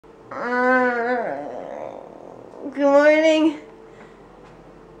Good morning.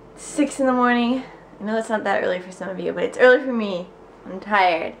 It's 6 in the morning. I know it's not that early for some of you, but it's early for me. I'm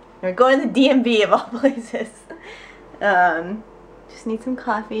tired. We're going to the DMV of all places. Just need some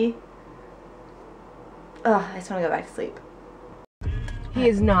coffee. I just want to go back to sleep. He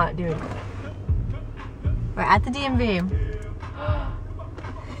is not doing it. We're at the DMV.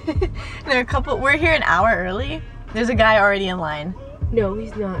 There are a couple. We're here an hour early. There's a guy already in line. No,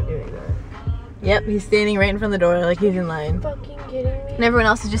 he's not doing that. Yep, he's standing right in front of the door like he's in line. Fucking kidding me? And everyone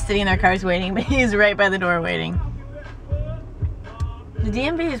else is just sitting in their cars waiting, but he's right by the door waiting. The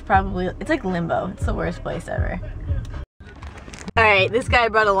DMV is probably, it's like limbo. It's the worst place ever. Alright, this guy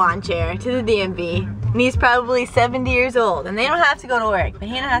brought a lawn chair to the DMV, and he's probably 70 years old, and they don't have to go to work, but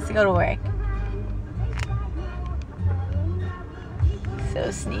Hannah has to go to work.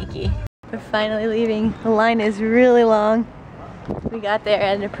 So sneaky. We're finally leaving. The line is really long. We got there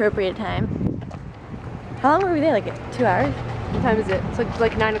at an appropriate time. How long were we there? Like 2 hours? What time is it? It's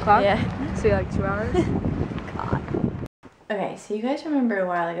like 9 o'clock? Yeah. So like 2 hours? God. Okay, so you guys remember a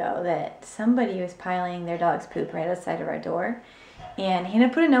while ago that somebody was piling their dog's poop right outside of our door, and Hannah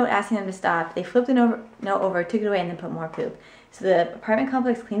put a note asking them to stop. They flipped the note over, took it away, and then put more poop. So the apartment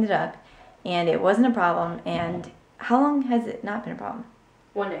complex cleaned it up, and it wasn't a problem. And how long has it not been a problem?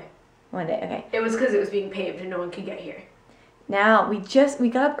 1 day. 1 day, okay. It was because it was being paved and no one could get here. Now, we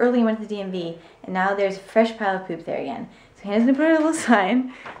got up early and went to the DMV, and now there's a fresh pile of poop there again. So Hannah's gonna put a little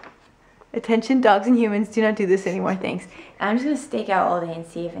sign. Attention, dogs and humans, do not do this anymore, thanks. And I'm just gonna stake out all day and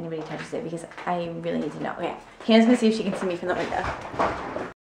see if anybody touches it, because I really need to know. Okay, Hannah's gonna see if she can see me from the window.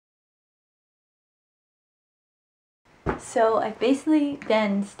 So I've basically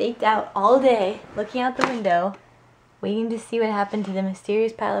been staked out all day, looking out the window, waiting to see what happened to the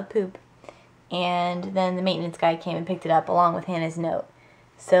mysterious pile of poop. And then the maintenance guy came and picked it up along with Hannah's note.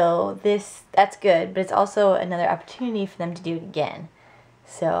 So that's good, but it's also another opportunity for them to do it again.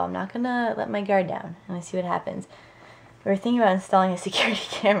 So I'm not gonna let my guard down. I'm gonna see what happens. We're thinking about installing a security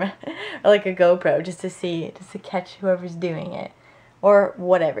camera or like a GoPro just to catch whoever's doing it or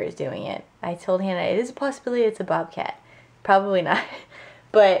whatever is doing it. I told Hannah it is a possibility it's a bobcat. Probably not,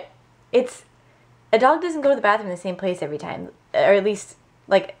 but a dog doesn't go to the bathroom in the same place every time, or at least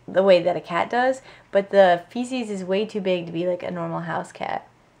like the way that a cat does, but the feces is way too big to be like a normal house cat.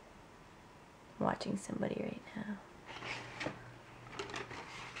 I'm watching somebody right now.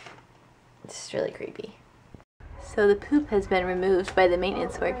 It's just really creepy. So the poop has been removed by the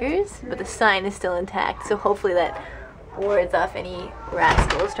maintenance workers, but the sign is still intact, so hopefully that wards off any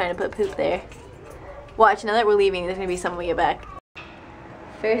rascals trying to put poop there. Watch, now that we're leaving, there's gonna be someone we get back.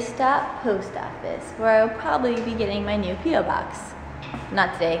 First stop, post office, where I'll probably be getting my new P.O. box.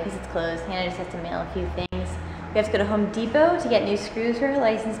 Not today, because it's closed. Hannah just has to mail a few things. We have to go to Home Depot to get new screws for her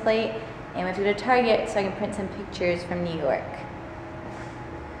license plate, and we have to go to Target so I can print some pictures from New York.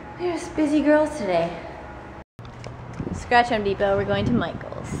 We're just busy girls today. Scratch Home Depot, we're going to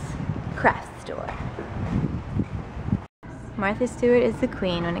Michael's craft store. Martha Stewart is the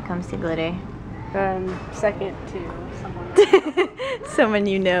queen when it comes to glitter. Second to someone. Someone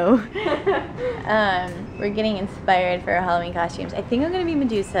you know. We're getting inspired for our Halloween costumes. I think I'm going to be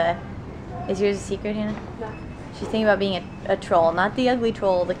Medusa. Is yours a secret, Hannah? No. She's thinking about being a troll. Not the ugly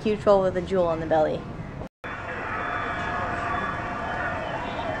troll, the cute troll with a jewel in the belly.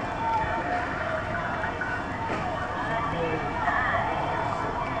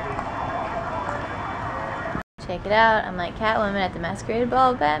 Check it out. I'm like Catwoman at the Masquerade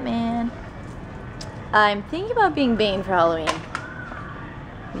Ball of Batman. I'm thinking about being Bane for Halloween.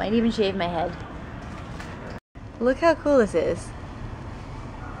 Might even shave my head. Look how cool this is.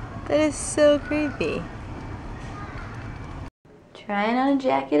 That is so creepy. Trying on a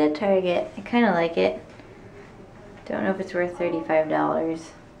jacket at Target. I kind of like it. Don't know if it's worth $35.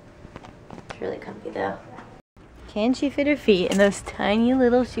 It's really comfy though. Can she fit her feet in those tiny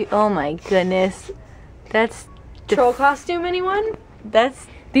little shoes? Oh my goodness. That's... Troll costume, anyone?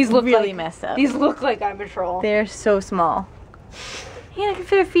 These look really like, messed up. These look like I'm a troll. They're so small. Hannah can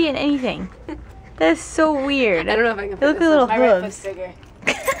fit her feet in anything. That is so weird. I don't know if I can fit they look this like little one. My right hooves. foot's bigger.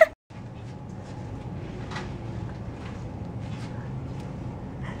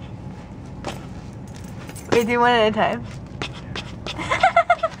 Wait, do one at a time.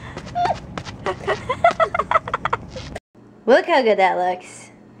 Look how good that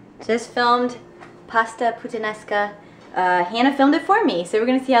looks. Just filmed pasta puttanesca. Hannah filmed it for me, so we're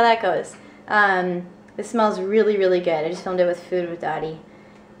gonna see how that goes. This smells really, really good. I just filmed it with Food with Dottie.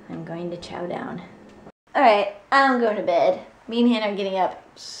 I'm going to chow down. Alright, I'm going to bed. Me and Hannah are getting up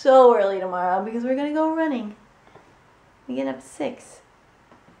so early tomorrow because we're gonna go running. We get up at 6.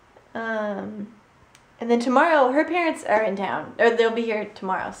 And then tomorrow, her parents are in town, or they'll be here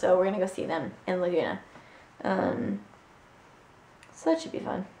tomorrow, so we're gonna go see them in Laguna. So that should be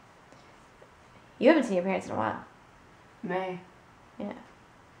fun. You haven't seen your parents in a while. May. Yeah.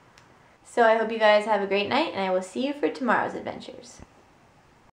 So I hope you guys have a great night, and I will see you for tomorrow's adventures.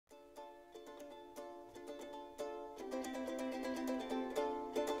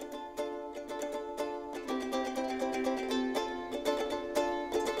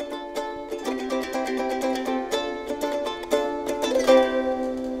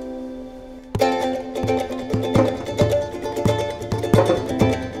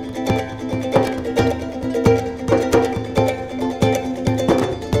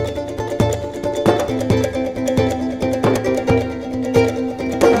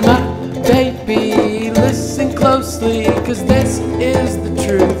 Baby, listen closely, cause this is the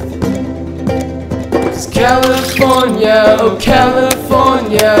truth. 'Cause California, oh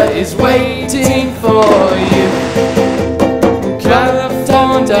California is waiting for you.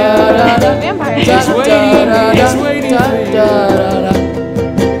 California is waiting for you.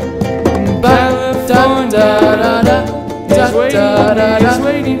 California is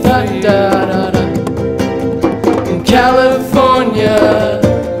waiting for you. California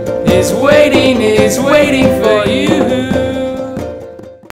is waiting for you.